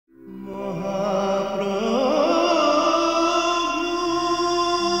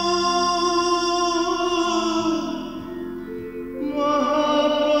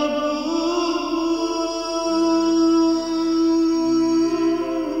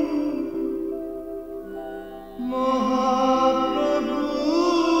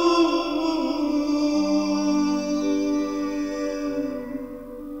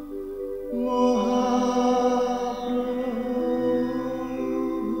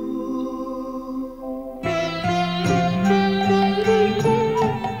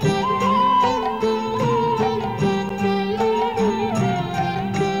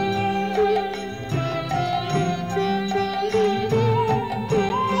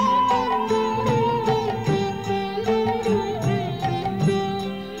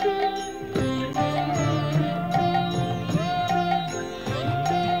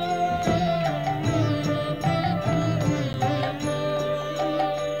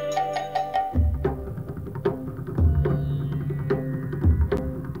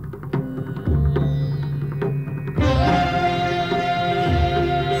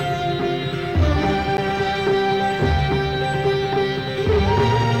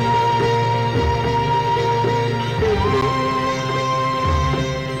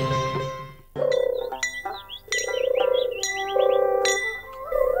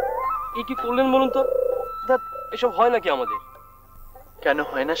এসব হয় নাকি আমাদের? কেন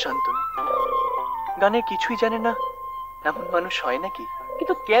হয় না শান্তনু? গানে কিছুই জানে না এমন মানুষ হয় নাকি?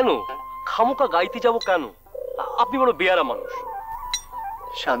 কিন্তু কেন খামোকা গাইতে যাব কেন? আপনি বড় বেয়ারা মানুষ।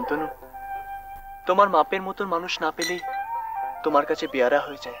 শান্তনু, তোমার মাপের মতন মানুষ না পেলেই তোমার কাছে বেয়ারা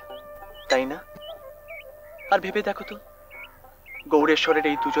হয়ে যায়, তাই না? আর ভেবে দেখো তো, গৌড়েশ্বরের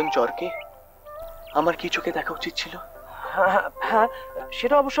এই দুজন চরকে আমার কি চোখে দেখা উচিত ছিল? হ্যাঁ,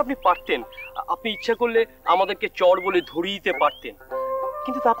 সেটা অবশ্য আপনি পারতেন। আপনি ইচ্ছা করলে আমাদেরকে চর বলে ধরিয়ে দিতে পারতেন,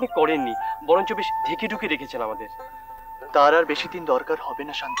 কিন্তু তা আপনি করেননি, বরঞ্চ বেশ ঢেকে ঢুকে রেখেছেন আমাদের। তার আর বেশি দিন দরকার হবে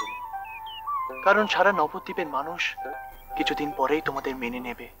না শান্তনু, কারণ সারা নবদ্বীপের মানুষ কিছুদিন পরেই তোমাদের মেনে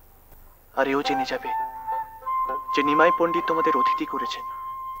নেবে, আর এও জেনে যাবে যে নিমাই পণ্ডিত তোমাদের অতিথি করেছেন।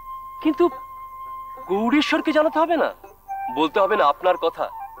 কিন্তু গৌড়েশ্বরকে জানাতে হবে না? বলতে হবে না আপনার কথা?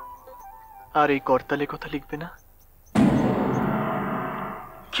 আর এই করতালে কথা লিখবে না?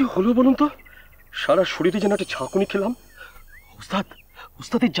 কি হলো বলুন তো? সারা শরীরে যেন একটা ঝাঁকুনি খেলাম। ওস্তাদ,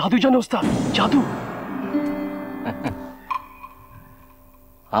 ওস্তাদের জাদু জানে ওস্তাদ, জাদু।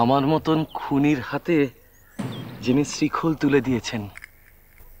 আমার মতন খুনির হাতে যিনি শ্রীখোল তুলে দিয়েছেন,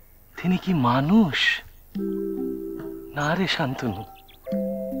 তিনি কি মানুষ? না রে শান্তনু,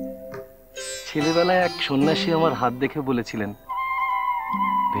 ছেলেবেলায় এক সন্ন্যাসী আমার হাত দেখে বলেছিলেন,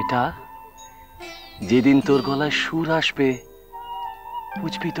 বেটা, যেদিন তোর গলায় সুর আসবে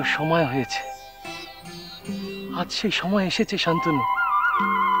বুঝবি তোর সময় হয়েছে। আজ সেই সময় এসেছে শান্তনু,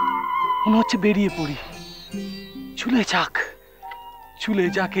 মনে হচ্ছে বেরিয়ে পড়ি। চলে যাক, চলে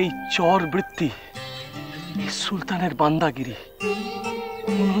যাক এই চর বৃত্তি, এই সুলতানের বান্দাগিরি।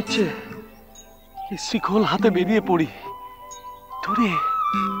 মনে হচ্ছে এই শিকল হাতে বেরিয়ে পড়ি, দূরে,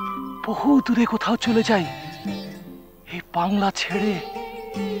 বহু দূরে কোথাও চলে যাই। এই বাংলা ছেড়ে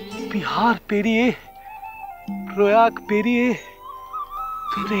বিহার পেরিয়ে, প্রয়াগ পেরিয়ে,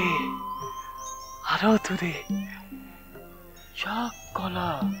 দূরে, আরো দূরে। চাক কলা,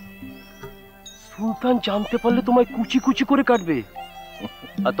 সুলতান জানতে পারলে তোমায় কুচি কুচি করে কাটবে।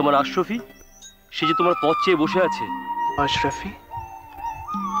 আর তোমার আশরাফি, সে যে তোমার পথ চেয়ে বসে আছে। আশরাফি?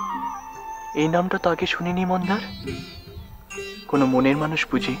 এই নামটা তো আগে শুনিনি মন্দার। কোনো মনের মানুষ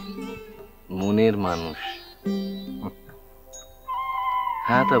বুঝি? মনের মানুষ?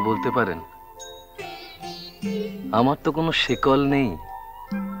 হ্যাঁ, তা বলতে পারেন। আমার তো কোনো শেকল নেই,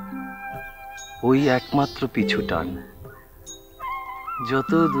 ওই একমাত্র পিছু টান।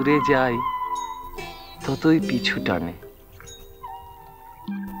 যত দূরে যাই ততই পিছু টানে।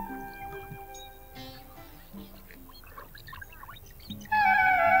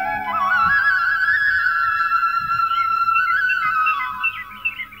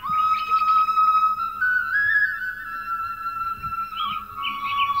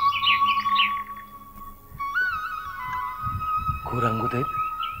 গৌরাঙ্গদেব,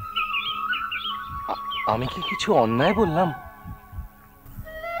 আমি কি কিছু অন্যায় বললাম?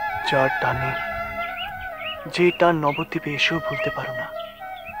 যার টানে, যে টান নবদ্বীপে এসেও ভুলতে পারো না,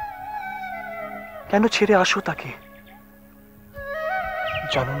 কেন ছেড়ে আসো তাকে?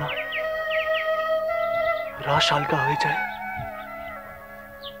 জানো না, রাস আলগা হয়ে যায়।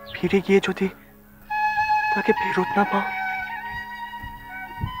 ফিরে গিয়ে যদি তাকে ফেরত না পাও,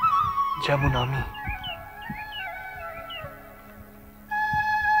 যেমন আমি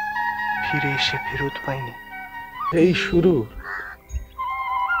ফিরে এসে ফেরত পাইনি। এই শুরু,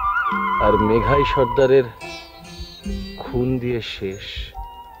 আর মেঘাই সর্দারের খুন দিয়ে শেষ।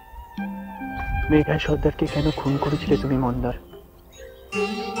 মেঘাই সর্দারকে কেন খুন করেছিলে তুমি মন্দার?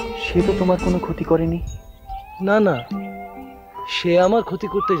 সে তো তোমার কোনো ক্ষতি করেনি। না না, সে আমার ক্ষতি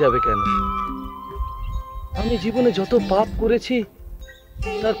করতে যাবে কেন? আমি জীবনে যত পাপ করেছি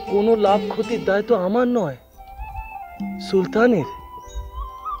তার কোনো লাভ ক্ষতির দায় তো আমার নয়, সুলতানের।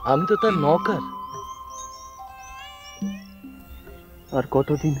 আমি তো তার নৌকার। আর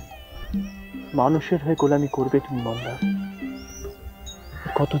কতদিন মানুষের হয়ে গোলামি করবে তুমি মন্দার?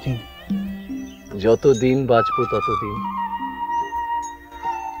 কতদিন? যতদিন বাঁচবো ততদিন।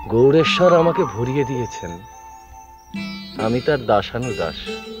 গৌড়েশ্বর আমাকে ভরিয়ে দিয়েছেন, আমি তার দাসানুদাস।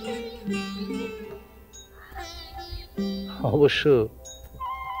 অবশ্য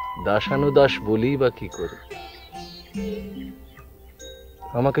দাসানুদাস বলি বা কি করে?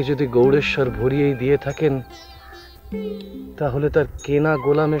 আমাকে যদি গৌড়েশ্বর ভরিয়েই দিয়ে থাকেন, তাহলে তার কেনা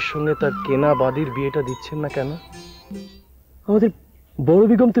গোলামের সঙ্গে তার কেনা বাদীর বিয়েটা দিচ্ছেন না কেন? আমাদের বড়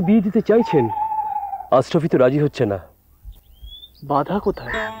বেগম তো বিয়ে দিতে চাইছেন, আশরাফি তো রাজি হচ্ছে না। বাধা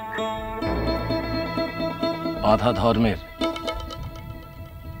কোথায়? বাধা ধর্মের।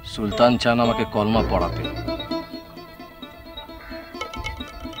 সুলতান চান আমাকে কলমা পড়াতে।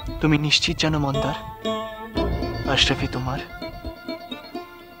 তুমি নিশ্চিত জানো মন্দার, আশরাফি তোমার?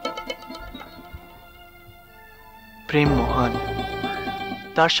 প্রেম মহান,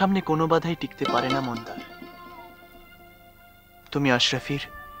 তার সামনে কোনো বাধাই টিকতে পারে না মন্দার। তুমি আশরাফির,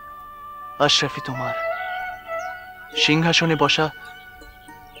 আশরাফি তোমার। সিংহাসনে বসা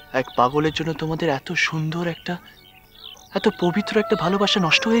এক পাগলের জন্য তোমাদের এত সুন্দর একটা, এত পবিত্র একটা ভালোবাসা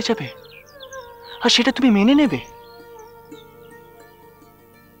নষ্ট হয়ে যাবে, আর সেটা তুমি মেনে নেবে?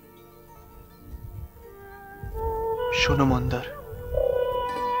 শোনো মন্দার,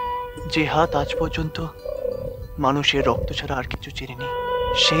 যে হাত আজ পর্যন্ত মানুষের রক্ত ছাড়া আর কিছু চেনেনি,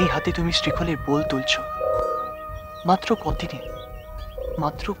 সেই হাতে তুমি শ্রীখলের বোল তুলছ।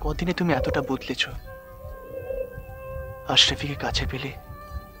 মাত্র কদিনে তুমি এতটা বদলেছ। আশরাফিকে কাছে পেলে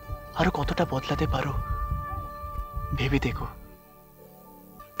আরো কতটা বদলাতে পারো ভেবে দেখো।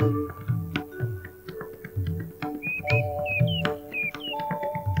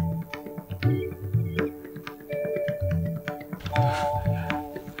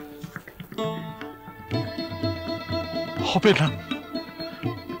 হবে না,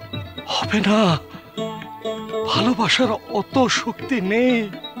 হবে না, ভালোবাসার অত শক্তি নেই,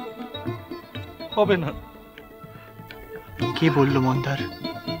 হবে না। কে বলল মন্দার?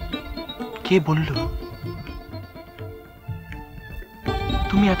 কে বলল?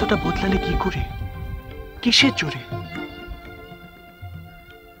 তুমি এতটা বদলালে কি করে? কিসের জোরে?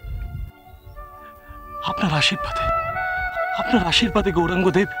 আপনার আশীর্বাদে, আপনার আশীর্বাদে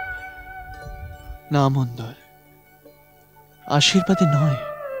গৌরাঙ্গদেব। না মন্দার, আশীর্বাদে নয়,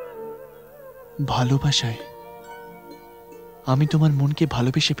 ভালোবাসায়। আমি তোমার মনকে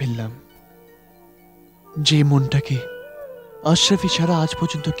ভালোবেসে ফেললাম, যে মনটাকে আশরাফি ছাড়া আজ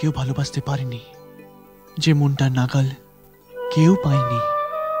পর্যন্ত কেউ ভালোবাসতে পারেনি, যে মনটা নাগাল কেউ পায়নি।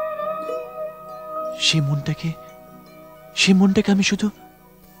 সে মনটাকে আমি শুধু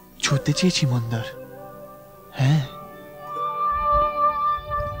ছুঁতে চেয়েছি মন্দার। হ্যাঁ,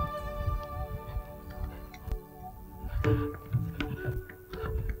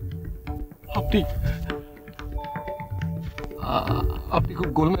 আপনি খুব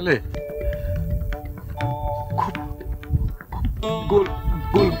গোলমেলে, খুব গোল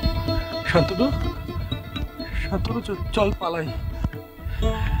গোল। শান্তনু, শান্তনু, চল পালাই।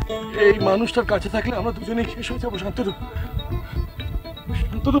 এই মানুষটার কাছে থাকলে আমরা দুজনেই শেষ হয়ে যাবো। শান্তনু,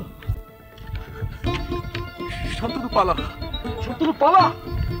 শান্তনু, শান্তনু পালা, শান্তনু পালা।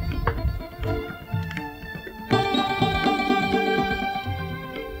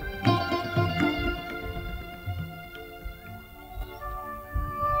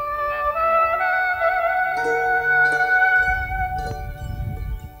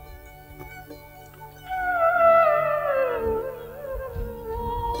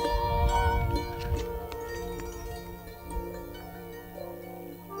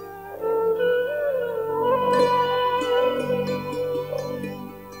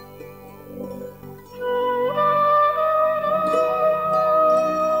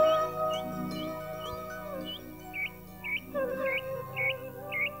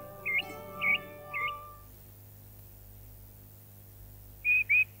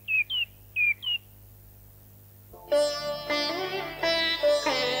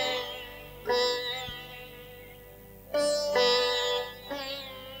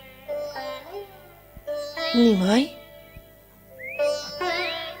 নিমাই,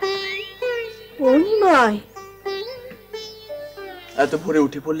 ও নিমাই, এত ভোরে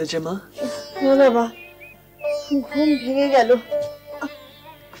উঠে পড়লে যে মা? ও বাবা, ঘুম ভেঙে গেল।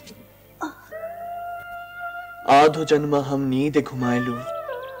 आधो जन्म हम नींद घुमाएलू,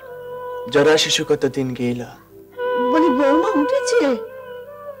 जरा शिशु का दिन गेला। বলি বৌমা উঠেছে?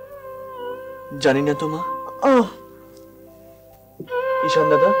 জানি না তো মা। ও ঈশান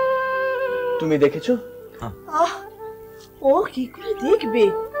দাদা, তুমি দেখেছো? ও কি করে দেখবে,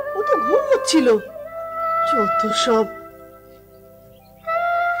 ও তো ঘুমোচ্ছিল। যত সব।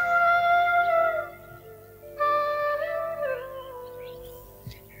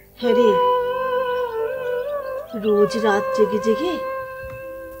 হ্যাঁ রে, রোজ রাত জেগে জেগে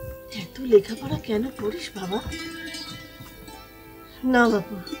এত লেখাপড়া কেন করিস বাবা? না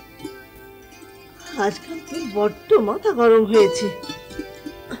বাবা, আজকাল তোর বড্ড মাথা গরম হয়েছে।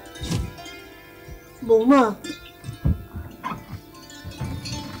 বৌমা,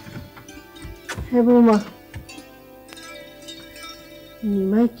 হ্যাঁ বৌমা,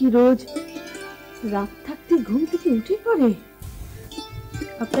 নিমাই কি রোজ রাত থাকতে ঘুম থেকে উঠে পড়ে?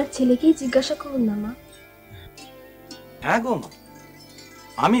 আপনার ছেলেকেই জিজ্ঞাসা করুন না মা। হ্যাঁ গো মা,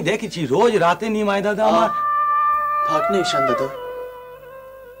 আমি দেখেছি রোজ রাতে নিমাই দাদা আমার। থাক না ঈশান দাদা,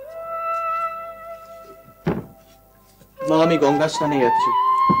 মা আমি গঙ্গা স্নানে যাচ্ছি,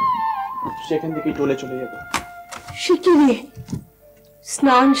 সেখান থেকে টোলে চলে যাবো। সে কি রে,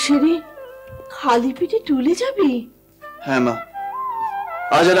 স্নান সেরে খালি পেটে টুলে যাবি? হ্যাঁ মা,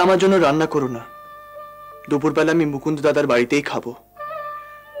 আজ আর আমার জন্য রান্না করো না। দুপুরবেলা আমি মুকুন্দ দাদার বাড়িতেই খাবো।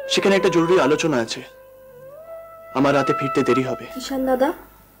 সেখানে একটা জরুরি আলোচনা আছে। আমার রাতে ফিরতে দেরি হবে। কিষান দাদা,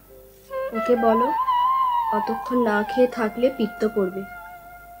 ওকে বলো অতক্ষণ না খেয়ে থাকলে পিত্ত পড়বে,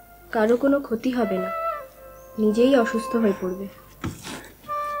 কারো কোনো ক্ষতি হবে না, নিজেই অসুস্থ হয়ে পড়বে।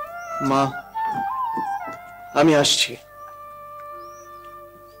 মা, আমি আসছি।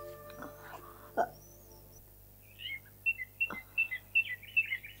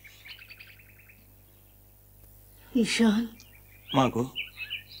 ঈশান, মা গো,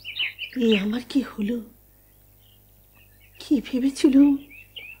 এই আমার কি হলো? কি ভেবেছিলুম,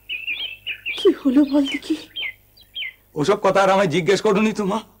 কি হলো বল দেখি। ওসব কথা আর আমায় জিজ্ঞেস করুনি তো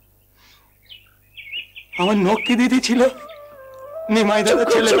মা। আমার নক্কি দিদি ছিল নিমাই দাদা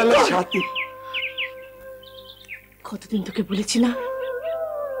ছেলেবেলার সাথী। কতদিন তোকে বলেছি না,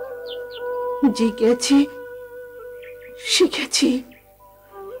 যে গেছি শিখেছি।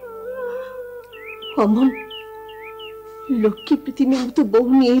 অমন লক্ষ্মী পৃথিবীর মতো বউ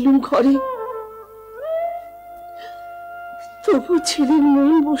নিয়ে এলুম ঘরে, তবু ছেলের মন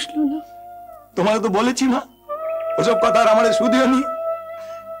বসলো না। তোমাকে তো বলেছি মা, ওসব কথা আর আমার শুধিও নি।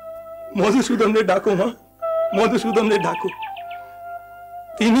 মধুসূদনদের ডাকো মা, মধুসূদনদের ডাকো,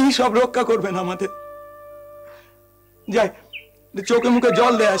 তিনিই সব রক্ষা করবেন আমাদের। যাই, চোখে মুখে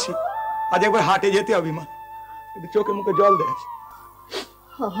জল দিয়ে আসি। আজ একবার হাটে যেতে হবে মা, চোখে মুখে জল দিয়ে আসি।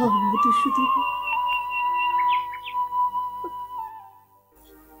 মধুসূদন,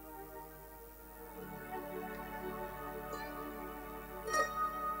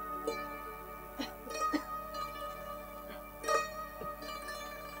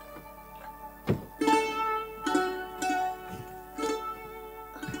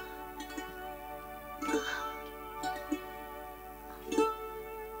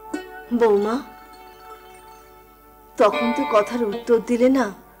 বৌমা, তখন তো কথার উত্তর দিলে না,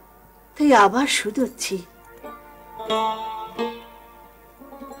 তাই আবার শুধোচ্ছি।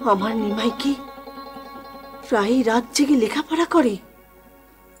 আমার নিমাই কি প্রায় রাত জেগে লেখাপড়া করে?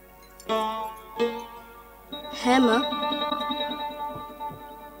 হ্যাঁ মা।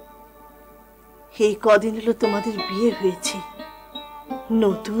 এই কদিন হলো তোমাদের বিয়ে হয়েছে,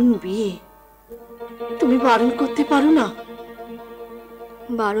 নতুন বিয়ে, তুমি বারণ করতে পারো না?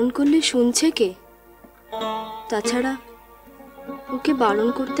 বারণ করলে শুনছে কে? তাছাড়া ওকে বারণ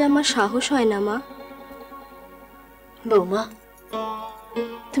করতে আমার সাহস হয় না মা। বৌমা,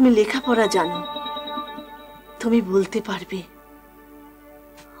 তুমি লেখাপড়া জানো, তুমি বলতে পারবে।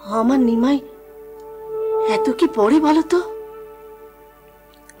 আমার নিমাই এত কি পড়ে বলো তো?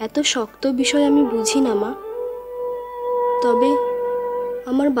 এত শক্ত বিষয় আমি বুঝি না মা, তবে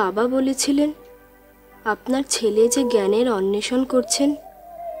আমার বাবা বলেছিলেন আপনার ছেলে যে জ্ঞানের অন্বেষণ করছেন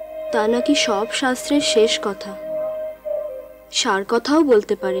তা নাকি সব শাস্ত্রের শেষ কথা, সার কথাও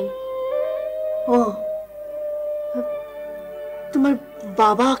বলতে পারেন। ও, তোমার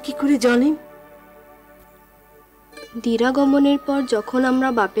বাবা কি করে জানেন? দিরাগমনের পর যখন আমরা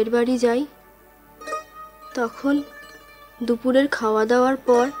বাপের বাড়ি যাই, তখন দুপুরের খাওয়া দাওয়ার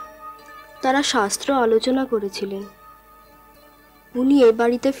পর তারা শাস্ত্র আলোচনা করেছিলেন। উনি এ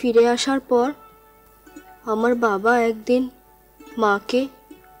বাড়িতে ফিরে আসার পর আমার বাবা একদিন মাকে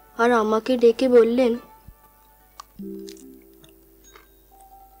আর আমাকে ডেকে বললেন,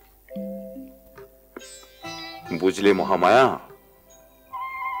 বুঝলে মহামায়া,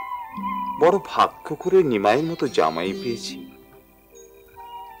 বড় ভাগ্য করে নিমাইয়ের মতো জামাই পেয়েছি।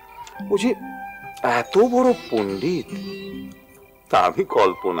 ও যে এত বড় পণ্ডিত তা আমি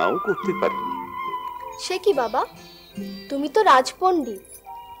কল্পনাও করতে পারিনি। সে কি বাবা, তুমি তো রাজপণ্ডিত,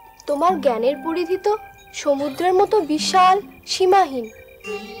 তোমার জ্ঞানের পরিধি তো সমুদ্রের মতো বিশাল সীমাহীন,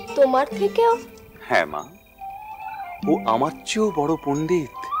 তোমার থেকেও। হ্যাঁ মা, ও আমার চেয়েও বড়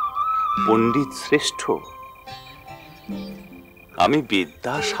পণ্ডিত, পণ্ডিত শ্রেষ্ঠ। আমি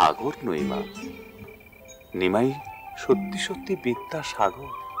বিদ্যাসাগর নই মা, নিমাই সত্যি সত্যি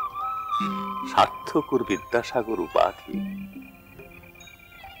বিদ্যাসাগর, সার্থকর বিদ্যাসাগর উপাধি।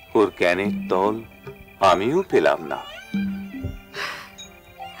 ওর জ্ঞানের তল আমিও পেলাম না।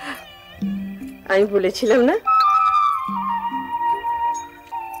 আমি বলেছিলাম না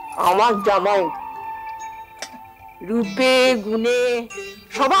আমার জামাই রূপে গুণে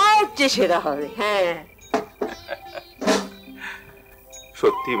সবার চেয়ে সেরা হবে। হ্যাঁ,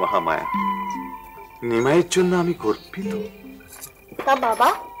 সত্যি মহামায়া, নিমাইয়ের জন্য আমি গর্বিত। তা বাবা,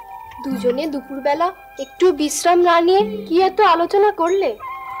 দুজনে দুপুরবেলা একটু বিশ্রাম না নিয়ে কি এত আলোচনা করলে?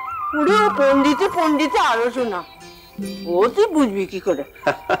 পুরো পণ্ডিতে পণ্ডিতে আলোচনা, ও তুই বুঝবি কি করে?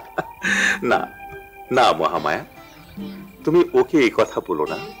 না না মহামায়া, তুমি ওকে এই কথা বলো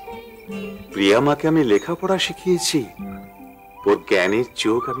না। প্রিয়ামাকে আমি লেখাপড়া শিখিয়েছি, ওর জ্ঞানের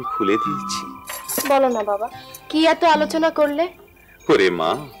চোখ আমি খুলে দিয়েছি। বলো না বাবা, কি এত আলোচনা করলে? ওরে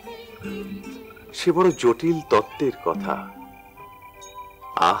মা, সে বড় জটিল তত্ত্বের কথা।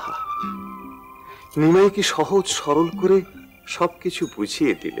 আহা, নিমাই কি সহজ সরল করে সবকিছু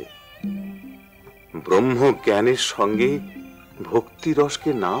বুঝিয়ে দিলে। ব্রহ্ম জ্ঞানের সঙ্গে ভক্তি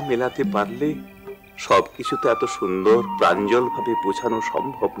রসকে না মেলাতে পারলে সবকিছু তো এত সুন্দর প্রাঞ্জল ভাবে বোঝানো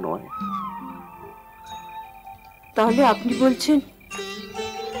সম্ভব নয়। তাহলে আপনি বলছেন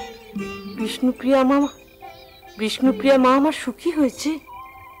বিষ্ণুপ্রিয়া মা আমার সুখী হয়েছে?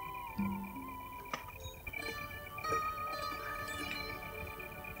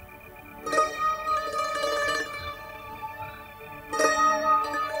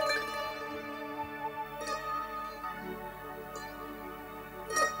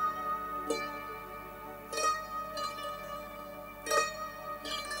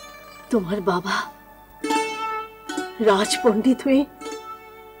 তোমার বাবা রাজ পণ্ডিত হয়ে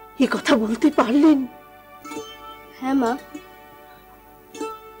এ কথা বলতে পারলেন? হ্যাঁ মা।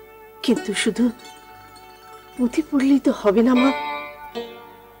 কিন্তু শুধু পুঁথি পড়লেই তো হবে না মা।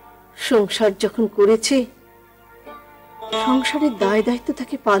 সংসার যখন করেছে, সংসারের দায় দায়িত্ব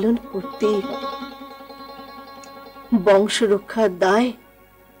তাকে পালন করতেই হবে। বংশ রক্ষার দায়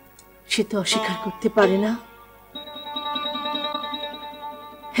সে তো অস্বীকার করতে পারে না।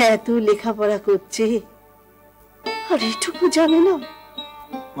 হ্যাঁ, তো লেখাপড়া করছে আর এটুকু জানে না।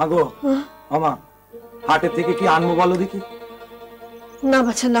 মাগো, মামা, হাটের থেকে কি আনবো বলো দেখি? না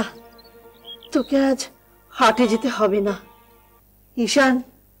বাছা না, তোকে আজ হাটে যেতে হবে না। ঈশান,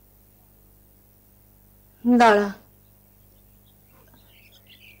 দাঁড়া।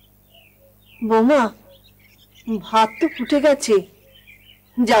 বৌমা, ভাত তো ফুটে গেছে।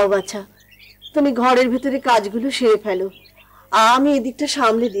 যাও বাছা, তুমি ঘরের ভেতরে কাজগুলো সেরে ফেলো, আমি এদিকটা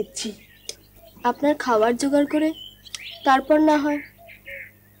সামলে দিচ্ছি। আপনার খাবার জোগাড় করে তারপর না হয়।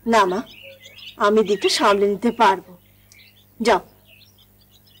 না মা, আমি দিকটা সামলে নিতে পারবো। যাও।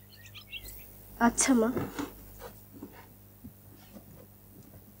 আচ্ছা মা।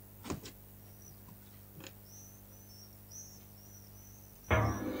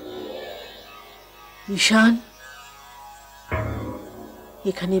 ঈশান,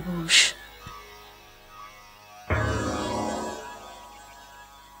 এখানে বস।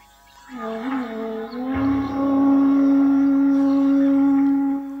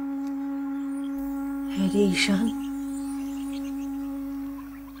 হ্যাঁ রে ঈশান,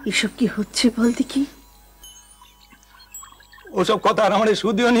 এসব কি হচ্ছে বল দেখি? ওসব কথা আর আমার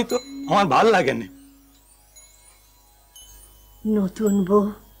শুধিও নি তো, আমার ভাল লাগে না। নতুন বউ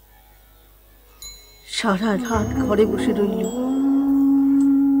সারা রাত ঘরে বসে রইল,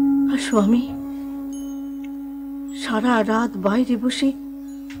 আর স্বামী সারা রাত বাইরে বসে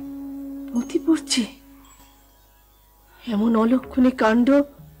পুঁথি পড়ছে। এমন অলক্ষণে কাণ্ড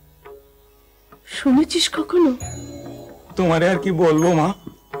শুনেছিস কখনো? তোমারে আর কি বলবো মা,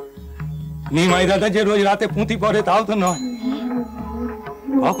 নিমাই দাদা যে রোজ রাতে পুঁথি পড়ে তাও তো নয়।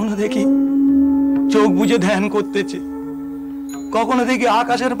 কখনো দেখি চোখ বুজে ধ্যান করতেছে, কখনো দেখি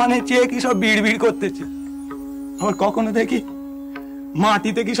আকাশের পানে চেয়ে কি সব বিড় বিড় করতেছে, আবার কখনো দেখি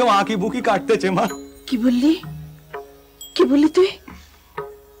মাটিতে কি সব আঁকি বুকি কাটতেছে। মা, কি বললি? কি বললি তুই?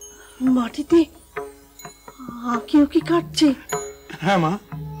 মাটিতে আঁকি উকি কাটছে? হ্যাঁ মা।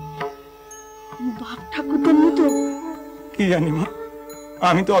 বাপ ঠাকুরদের মতো? কি জানি মা,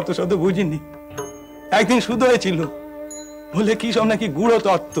 আমি তো অত শত বুঝিনি। একদিন শুধু হয়েছিল বলে কি সব নাকি গুড়ো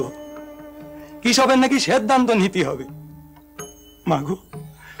তত্ত্ব, কি সবের নাকি সিদ্ধান্ত নিতে হবে। মাগো,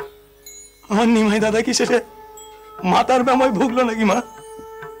 আমার নিমাই দাদা কি শেষে মাতার ব্যাময় ভুগলো নাকি মা?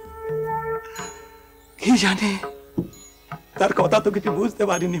 কি জানে, তার কথা তো কিছু বুঝতে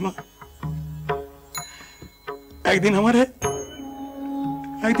পারিনি মা। একদিন আমারে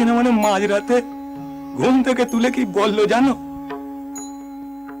মাঝরাতে ঘুম থেকে তুলে কি বললো জানো?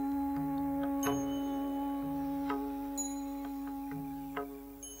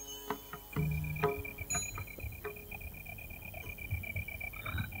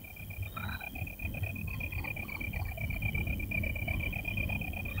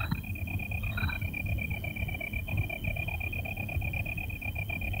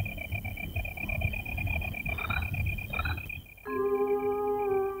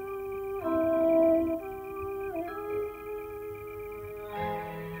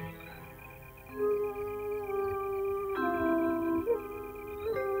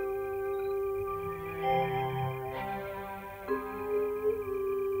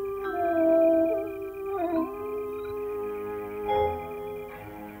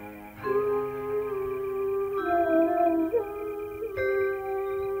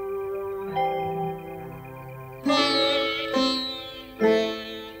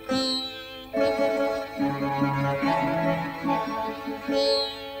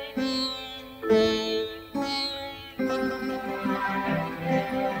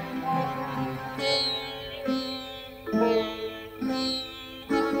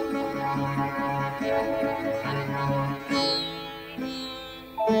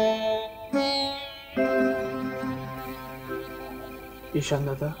 ঈশান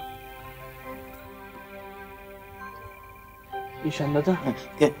দাদা, ঈশান দাদা,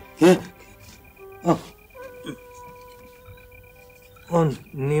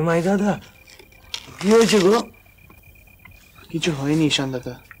 নিমাই দাদা, কি হয়েছে গো? কিছু হয়নি ঈশান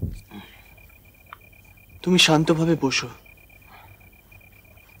দাদা, তুমি শান্তভাবে বসো।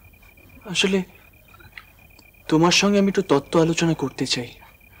 আসলে তোমার সঙ্গে আমি একটু তত্ত্ব আলোচনা করতে চাই।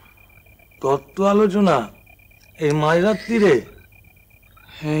 তত্ত্ব আলোচনা এই মাঝরাত্রিরে?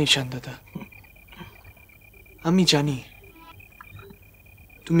 হ্যাঁ ঈশান দাদা, আমি জানি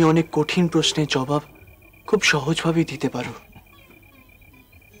তুমি অনেক কঠিন প্রশ্নের জবাব খুব সহজভাবে দিতে পারো।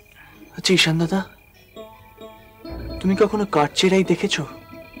 আচ্ছা ঈশান দাদা, তুমি কখনো কাঠচেরাই দেখেছো?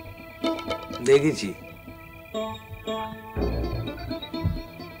 দেখেছি।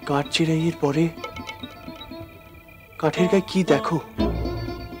 কাঠচেরাইয়ের পরে কাঠের গায়ে কি দেখো?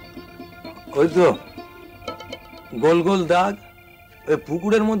 ওই তো গোল গোল দাগ। ওই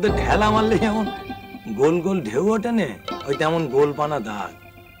পুকুরের মধ্যে ঢেলা মারলে যেমন গোল গোল ঢেউ ওঠে না, ওই তেমন গোল পানা দাগ।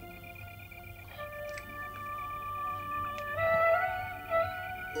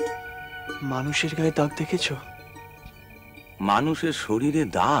 মানুষের গায়ে দাগ দেখেছো? মানুষের শরীরে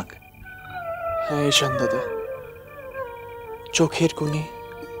দাগ? হ্যাঁ ঈশান দাদা, চোখের কোণে,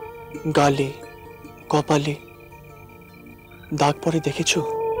 গালে, কপালে দাগ পড়ে দেখেছো?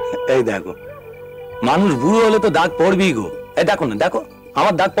 এই দেখো, মানুষ বুড়ো হলে তো দাগ পড়বেই গো। এই দেখো না, দেখো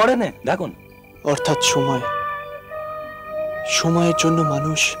আমার দাগ পড়ে না, দেখো না। অর্থাৎ সময়ের জন্য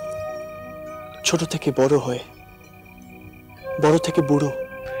মানুষ ছোট থেকে বড় হয়, বড় থেকে বুড়ো।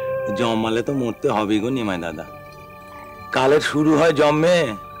 জন্মালে তো মরতে হবেই গো নিমাই দাদা। কালের শুরু হয় জন্মে,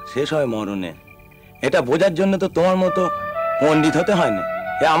 শেষ হয় মরণে। এটা বোঝার জন্য তো তোমার মতো পণ্ডিত হতে হয় না,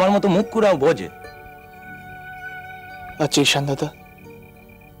 এ আমার মতো মুখ্যরাও বোঝে। আচ্ছা ঈশান দাদা,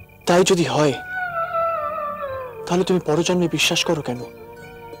 তাই যদি হয় তাহলে তুমি পরজন্মে বিশ্বাস করো কেন?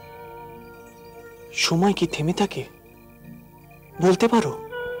 সময় কি থেমে থাকে? বলতে পারো?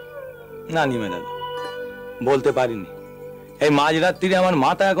 না নিমাই দাদা, বলতে পারিনি। এই মাঝরাত্রিরে আমার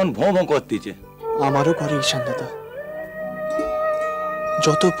মাথা এখন ভোঁ ভোঁ করতেছে। আমারও করে ঈশান দাদা,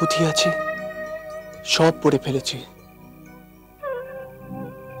 যত পুঁথি আছে সব পড়ে ফেলেছি,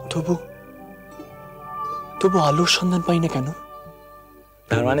 তবু আলোর সন্ধান পাই না কেন?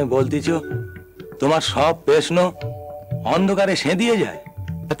 তার মানে বলতেছ তোমার সব প্রশ্ন অন্ধকারে সেঁধিয়ে যায়?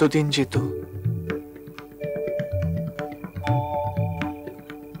 এতদিন যেত,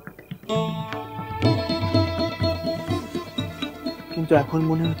 কিন্তু এখন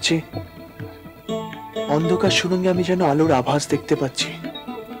মনে হচ্ছে অন্ধকার সুরঙ্গে আমি যেন আলোর আভাস দেখতে পাচ্ছি।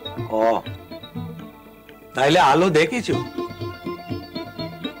 ও, তাইলে আলো দেখেছো?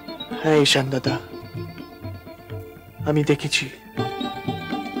 হ্যাঁ ঈশান দাদা, আমি দেখেছি।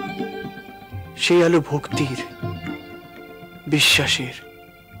 সেই আলো ভক্তির, বিশ্বাসের।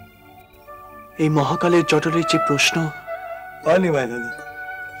 এই মহাকালের জটলের যে প্রশ্ন। নিমাই দাদা,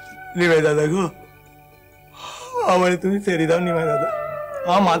 নিমাই দাদা গো, আমারে তুমি ছেড়ে দাও নিমাই দাদা।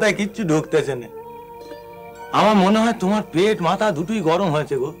 আমার মাথায় কিচ্ছু ঢুকতেছে না। আমার মনে হয় তোমার পেট মাথা দুটোই গরম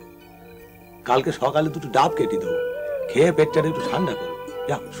হয়েছে গো। কালকে সকালে দুটো ডাব কেটে দেবো, খেয়ে পেটটা একটু ঠান্ডা করো।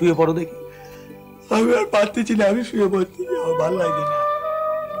 যা শুয়ে পড়ো দেখি। আমি আর পারতেছি না, আমি শুয়ে পড়ছি, আমার ভালো লাগে না।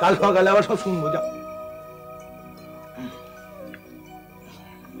 কাল সকালে আবার সব শুনবো। যা।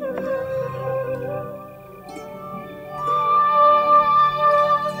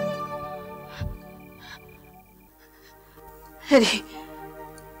 আরে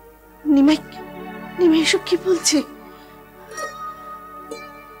নিমাই এসব কি বলছে?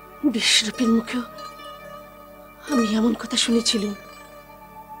 বিশ্বরূপের মুখেও আমি এমন কথা শুনেছিলাম।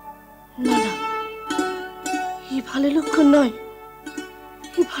 না না, এই ভালো লক্ষণ নয়,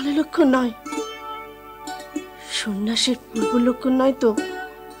 এই ভালো লক্ষণ নয়। সন্ন্যাসের পূর্ব লক্ষণ নয় তো?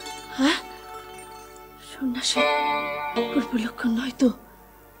 হ্যাঁ, সন্ন্যাসের পূর্ব লক্ষণ নয় তো?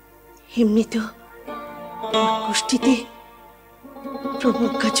 এমনিতেও গোষ্ঠীতে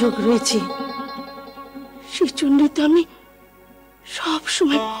প্রজ্ঞা যোগ রয়েছে, সেই জন্যই তো আমি সব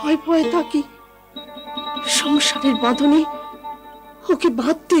সময় ভয় ভয়ে থাকি। সংসারের বাঁধনে ওকে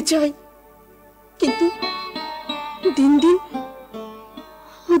বাঁধতে চাই, কিন্তু দিন দিন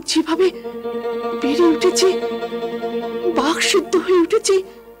ও যেভাবে বেড়ে উঠেছে, বাকসিদ্ধ হয়ে উঠেছে,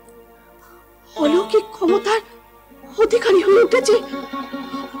 অলৌকিক ক্ষমতার অধিকারী হয়ে উঠেছে,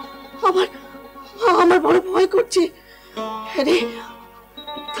 আমার বড় ভয় করছে। আরে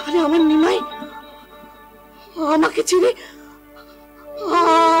তাহলে আমার নিমাই আমাকে ছেড়ে,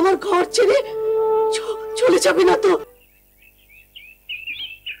 আমার ঘর ছেড়ে চলে যাবে না তো?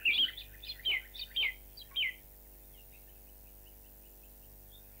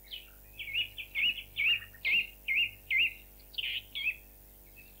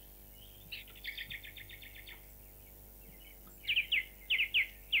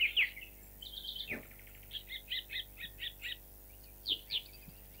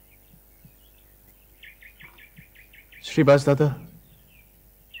 শ্রীবাস দাদা।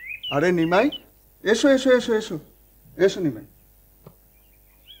 আরে নিমাই, এসো এসো এসো এসো এসো নিমাই।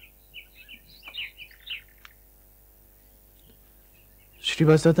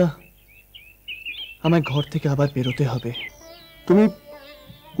 শ্রীবাস দাদা, আমায় ঘর থেকে আবার বেরোতে হবে। তুমি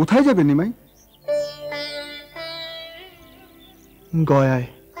কোথায় যাবে নিমাই? গয়ায়।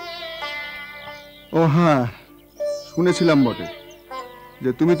 ও হ্যাঁ, শুনেছিলাম বটে যে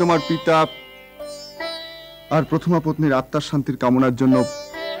তুমি তোমার পিতা আর প্রথমা পত্নীর আত্মার শান্তির কামনার জন্য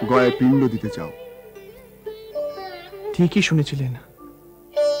গয়ায় পিণ্ড দিতে চাও। ঠিকই শুনেছিলেন।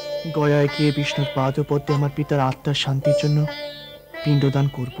 গয়ায় গিয়ে বিষ্ণুর পাদপদ্মে আমার পিতার আত্মার শান্তির জন্য পিণ্ডদান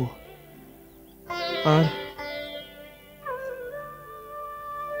করব। আর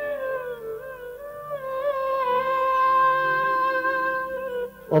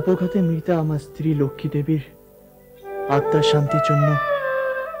অপঘাতে মৃতা আমার স্ত্রী লক্ষ্মী দেবীর আত্মার শান্তির জন্য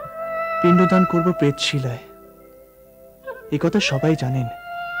পিণ্ডদান করব প্রেতশিলায়। এ কথা সবাই জানেন।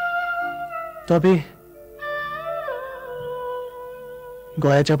 তবে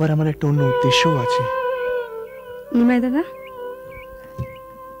গয়া যাবার আমার একটা অন্য উদ্দেশ্যও আছে। নিমাই দাদা,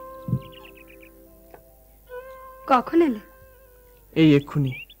 কখন এলে? এই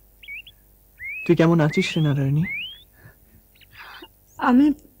এক্ষুনি। তুই কেমন আছিস রে নারায়ণী?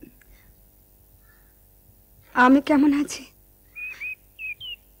 আমি কেমন আছি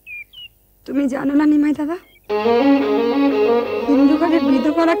তুমি জানো না নিমাই দাদা? হিন্দু ঘরে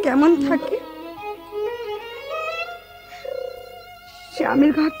বিধবারা কেমন থাকে?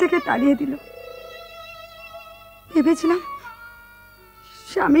 স্বামীর ঘর থেকে তাড়িয়ে দিল। ভেবেছিলাম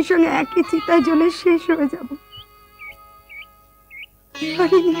স্বামীর সঙ্গে একই চিতায় জ্বলে শেষ হয়ে যাব।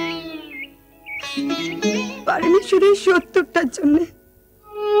 পারিনি শুধু 70টার জন্য।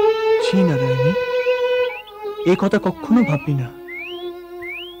 ছি নারায়ণী, এ কথা কখনো ভাববি না।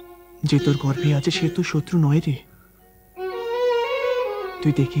 যে তোর গর্ভে আছে সে তো শত্রু নয় রে।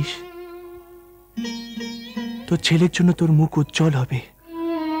 তুই দেখিস তোর ছেলের জন্য তোর মুখ উজ্জ্বল হবে।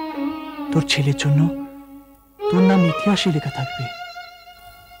 তোর ছেলের জন্য তোর নাম ইতিহাসে লেখা থাকবে।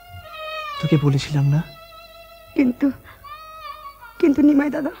 তোকে বলেছিলাম না? কিন্তু কিন্তু নিমাই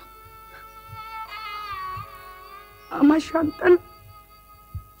দাদা, আমার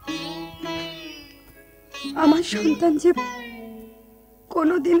সন্তান যে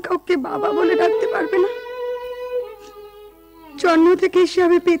কোনোদিন কাউকে বাবা বলে ডাকতে পারবে না। জন্ম থেকে সে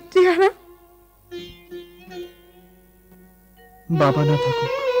হবে পিতৃহারা। বাবা না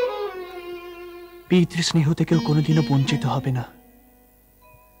থাকুক, পিতৃ স্নেহ থেকেও কোনোদিনও বঞ্চিত হবে না।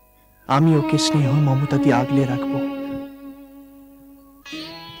 আমি ওকে স্নেহ মমতা দিয়ে আগলে রাখবো।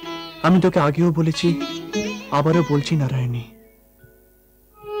 আমি তোকে আগেও বলেছি, আবারও বলছি নারায়ণী,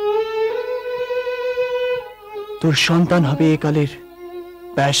 তোর সন্তান হবে একালের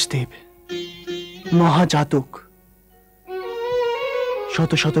ব্যাসদেব, মহাজাতক।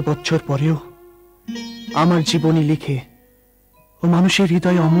 শত শত বছর পরেও আমার জীবনী লিখে ও মানুষের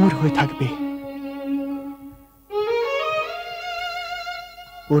হৃদয়ে অমর হয়ে থাকবে।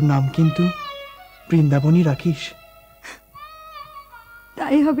 ওর নাম কিন্তু বৃন্দাবনই রাখিস।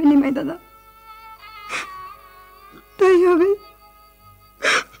 তাই হবে নিমাই দাদা, তাই হবে।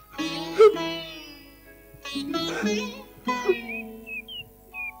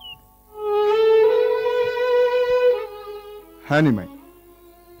 হ্যাঁ নিমাই,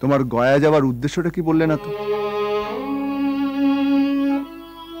 তোমার গয়া যাওয়ার উদ্দেশ্যটা কি বললে না তো?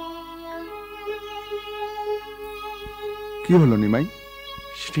 কি হলো নিমাই?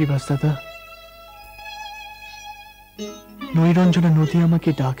 শ্রীবাস দাদা, নৈরঞ্জনা নদী আমাকে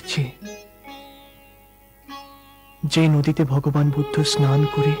ডাকছে। যে নদীতে ভগবান বুদ্ধ স্নান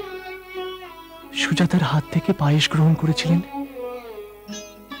করে সুজাতার হাত থেকে পায়েস গ্রহণ করেছিলেন,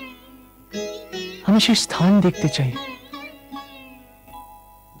 আমি সেই স্থান দেখতে চাই।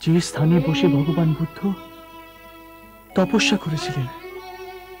 যে স্থানে বসে ভগবান বুদ্ধ তপস্যা করেছিলেন,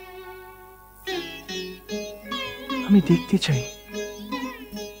 আমি দেখতে চাই,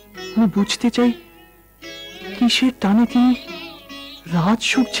 আমি বুঝতে চাই কিসের টানে তিনি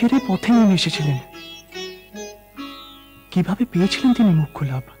রাজসুখ ছেড়ে পথে নেমে এসেছিলেন। কিভাবে পেয়েছিলেন তিনি মোক্ষ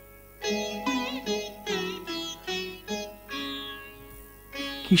লাভ?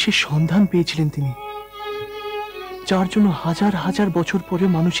 কিসের সন্ধান পেয়েছিলেন তিনি, যার জন্য হাজার হাজার বছর পরে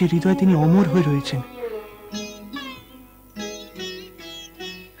মানুষের হৃদয়ে তিনি অমর হয়ে রয়েছেন?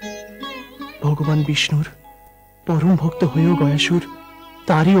 ভগবান বিষ্ণুর পরম ভক্ত হয়েও গয়াসুর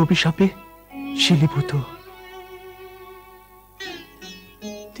তারই অভিশাপে শিলীভূত।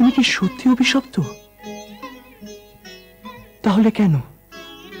 তিনি কি সত্যি অভিশপ্ত? তাহলে কেন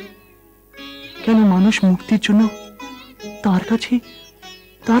কেন মানুষ মুক্তির জন্য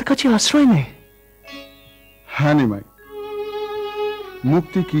তার কাছে আশ্রয় নেয়? হ্যাঁ নিমাই,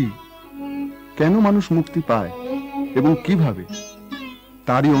 মুক্তি কি, কেন মানুষ মুক্তি পায় এবং কিভাবে,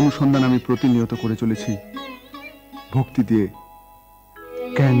 তারই অনুসন্ধান আমি প্রতিনিয়ত করে চলেছি, ভক্তি দিয়ে,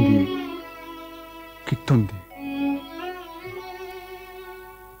 জ্ঞান দিয়ে, কীর্তন দিয়ে।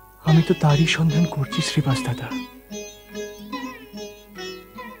 আমি তো তারই সন্ধান করছি শ্রীবাস দাদা।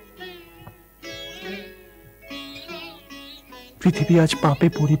 পৃথিবী আজ পাপে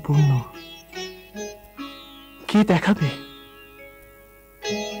পরিপূর্ণ। কে দেখাবে,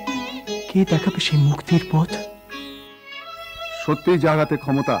 কে দেখাবে সেই মুক্তির পথ? সত্যিই যার হাতে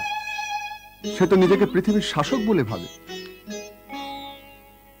ক্ষমতা, সে তো নিজেকে পৃথিবীর শাসক বলে ভাবে।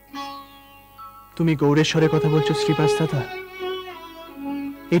 তুমি গৌরেশ্বরের কথা বলছো শ্রীবাস দাদা?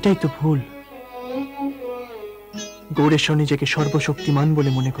 এটাই তো ভুল। গৌরেশ্বর নিজেকে সর্বশক্তিমান বলে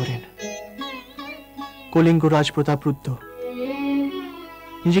মনে করেন। কলিঙ্গ রাজপ্রতাপ রুদ্ধ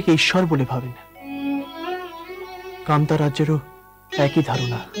নিজেকে ঈশ্বর বলে ভাবেন। কামতা রাজ্যেরও একই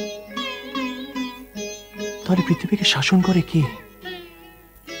ধারণা। তাহলে পৃথিবীকে শাসন করে কে?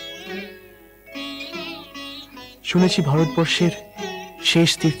 শুনেছি ভারতবর্ষের শেষ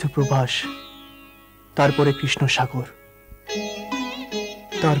তীর্থ প্রভাস, তারপরে কৃষ্ণ সাগর,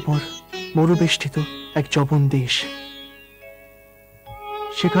 তারপর মরুবেষ্টিত এক জবন দেশ,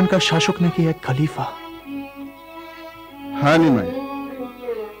 সেখানকার শাসক নাকি এক খলিফা। হ্যাঁ নিমাই,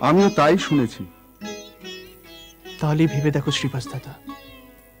 আমিও তাই শুনেছি। তাহলে ভেবে দেখো শ্রীবাস দাদা,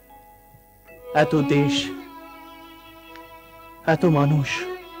 এত দেশ, এত মানুষ,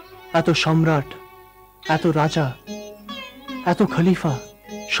 এত সম্রাট, এত রাজা, এত খলিফা,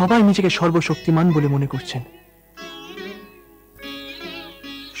 সবাই নিজেকে সর্বশক্তিমান বলে মনে করছেন।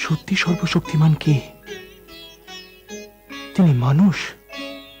 সত্যি সর্বশক্তিমান কে? তিনি মানুষ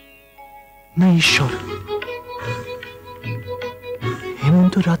না ঈশ্বর?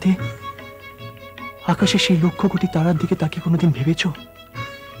 হেমন্ত রাতে আকাশে সেই লক্ষ কোটি তারার দিকে তাকে কোনোদিন ভেবেছ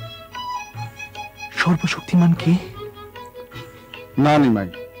সর্বশক্তিমান কে? না নিমাই,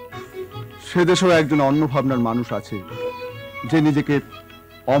 সে দেশেও একজন অন্য ভাবনার মানুষ আছে, যে নিজেকে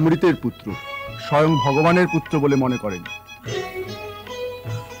অমৃতের পুত্র, স্বয়ং ভগবানের পুত্র বলে মনে করেন।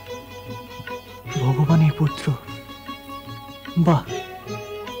 ভগবানের পুত্র? বাহ,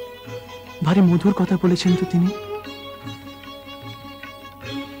 ভারী মধুর কথা বলেছেন তো তিনি।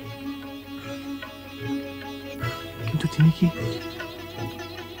 কিন্তু তিনি কি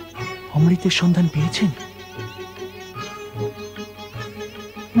অমৃতের সন্ধান পেয়েছেন?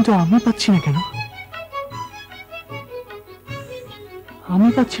 কিন্তু আমি পাচ্ছি না কেন? আমি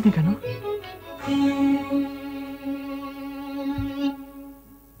পাচ্ছি না কেন?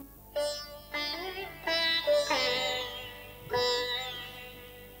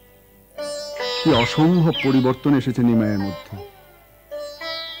 কি অসম্ভব পরিবর্তন এসেছে নিমাইয়ের মধ্যে।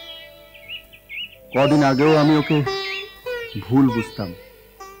 কদিন আগেও আমি ওকে ভুল বুঝতাম।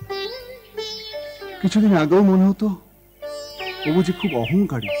 কিছুদিন আগেও মনে হতো ও বুঝি খুব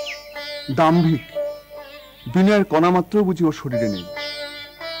অহংকারী, দাম্ভিক, বিনয়ের কণা মাত্র বুঝি ওর শরীরে নেই।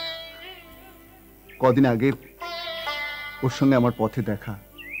 কদিন আগে ওর সঙ্গে আমার পথে দেখা,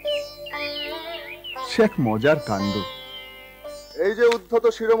 সে এক মজার কাণ্ড। এই যে উদ্ধত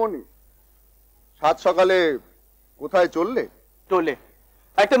শিরোমণি, সাত সকালে কোথায় চললে? টোলে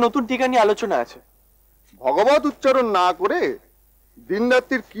একটা নতুন টিকা নিয়ে আলোচনা আছে। ভগবত উচ্চারণ না করে দিন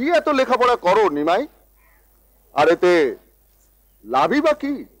রাত্রির কি এত লেখাপড়া করো নিমাই? আর এতে লাভই বা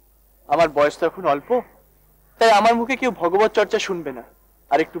কি? আমার বয়স তো এখন অল্প, তাই আমার মুখে কেউ ভগবত চর্চা শুনবে না।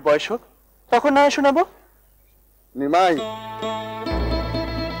 আর একটু বয়স হোক, তখন না শোনাবো। নিমাই,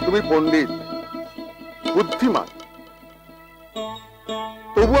 তুমি পণ্ডিত, বুদ্ধিমান,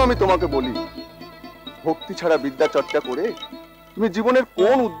 তবু আমি তোমাকে বলি, ভক্তি ছাড়া বিদ্যা চর্চা করে তুমি জীবনের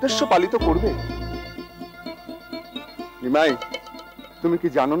কোন উদ্দেশ্য পালিত করবে? নিমাই, তুমি কি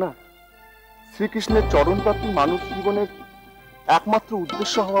জানো না, শ্রীকৃষ্ণের চরণ প্রাপ্তি মানুষ জীবনের একমাত্র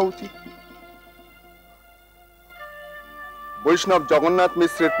উদ্দেশ্য হওয়া উচিত? বৈষ্ণব জগন্নাথ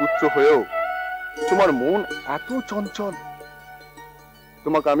মিশ্রের পুত্র হয়েও তোমার মন এত চঞ্চল।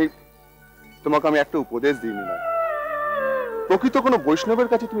 তোমাকে আমি একটা উপদেশ দিইনি না, প্রকৃত কোনো বৈষ্ণবের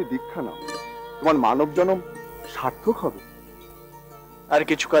কাছে তুমি দীক্ষা নাও, তোমার মানব জন্ম সার্থক হবে। আর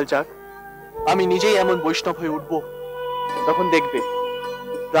কিছুকাল যাক, আমি নিজেই এমন বৈষ্ণব হয়ে উঠবো, তখন দেখবে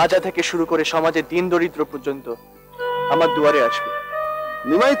রাজা থেকে শুরু করে সমাজের দিন দরিদ্র পর্যন্ত আমার দুয়ারে আসবে।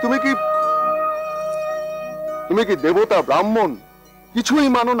 নিমাই, তুমি কি দেবতা ব্রাহ্মণ কিছুই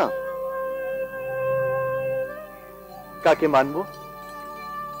মানো না? কাকে মানব?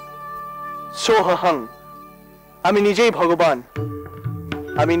 সোহং, আমি নিজেই ভগবান,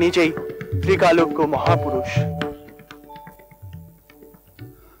 আমি নিজেই ত্রিকালজ্ঞ মহাপুরুষ।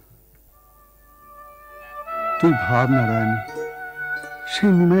 তুই ভাব নারায়ণ,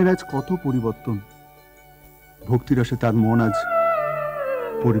 সেই নিমাইয়ের আজ কত পরিবর্তন। ভক্তিরসে তার মন আজ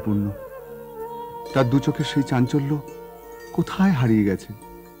পরিপূর্ণ। তার দু চোখের সেই চাঞ্চল্য কোথায় হারিয়ে গেছে।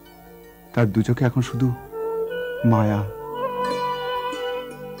 তার দু চোখে এখন শুধু মায়া।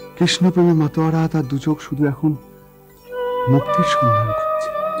 কৃষ্ণ প্রেমে মাতোয়ারা তার দু চোখ শুধু এখন মুক্তির সন্ধান করছে।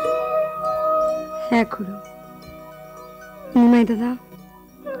 হ্যাঁ খুড়ো, নিমাই দাদা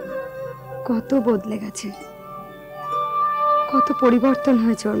কত বদলে গেছে, কত পরিবর্তন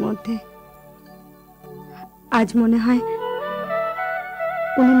হয়েছে ওর মধ্যে। আজ মনে হয়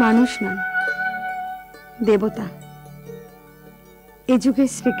উনি মানুষ নন, দেবতা, এ যুগের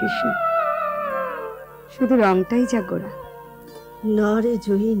শ্রীকৃষ্ণ। শুধু রংটাই যা গোড়া। না রে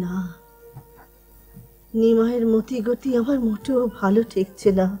জয়ী, না, নিমাইয়ের মতি গতি আমার মোটেও ভালো ঠেকছে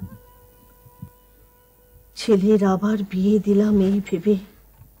না। ছেলের আবার বিয়ে দিলাম এই ভেবে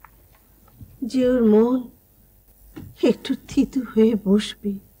যে ওর মন একটু থিতু হয়ে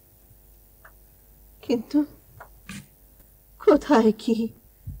বসবে, কিন্তু কোথায় কি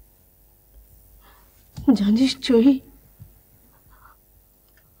জানিস জয়ী,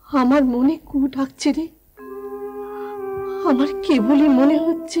 আমার মনে কু ডাকছে রে। আমার কেবলই মনে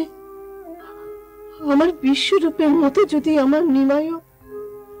হচ্ছে আমার বিশ্বরূপের মতো যদি আমার নিমাইও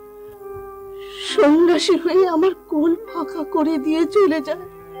সন্ন্যাসী হয়ে আমার কোল ফাঁকা করে দিয়ে চলে যায়,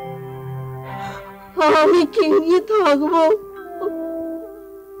 আমি কে নিয়ে থাকবো?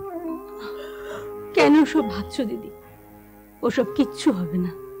 কেন ওসব ভাবছো দিদি? ওসব কিচ্ছু হবে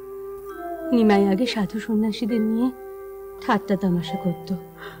না। নিমাই আগে সাধু সন্ন্যাসীদের নিয়ে ঠাট্টা তামাশা করত,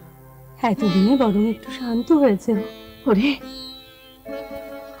 এতদিনে বরং একটু শান্ত হয়েছে। ওরে,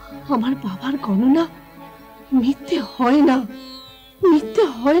 আমার বাবার গণনা মিথ্যে হয় না, মিথ্যে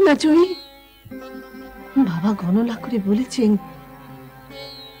হয় না জয়ী। বাবা গণনা করে বলেছেন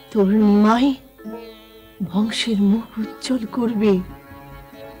তোর নিমাই বংশের মুখ উজ্জ্বল করবে,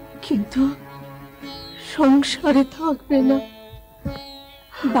 কিন্তু সংসারে থাকবে না।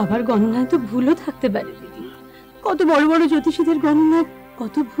 বাবার গণনায় তো ভুলও থাকতে পারে দিদি। কত বড় বড় জ্যোতিষীদের গণনায়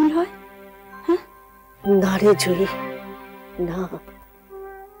কত ভুল হয়। হ্যাঁ না রে জয়ী, না,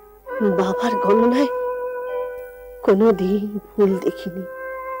 বাবার গণনায় কোনোদিন ভুল দেখিনি।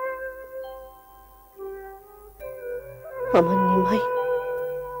 আমার নিমাই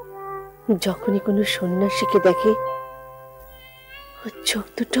যখনই কোনো সন্ন্যাসীকে দেখে ওর চোখ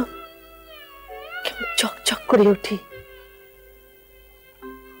দুটো কেমন চকচক করে ওঠে।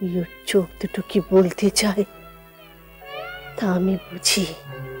 ওর চোখ দুটো কি বলতে চায় তা আমি বুঝি,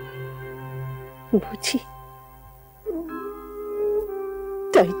 বুঝি।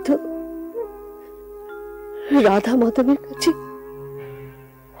 তাই তো রাধা মাধবের কাছে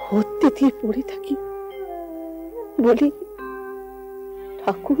হত্যে দিয়ে পড়ে থাকি, বলি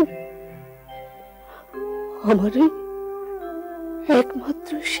ঠাকুর আমার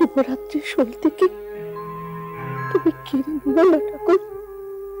একমাত্র শিবরাত্রির শোল থেকে তুমি কেড়ে নিও না ঠাকুর,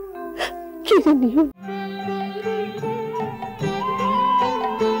 কেড়ে নিও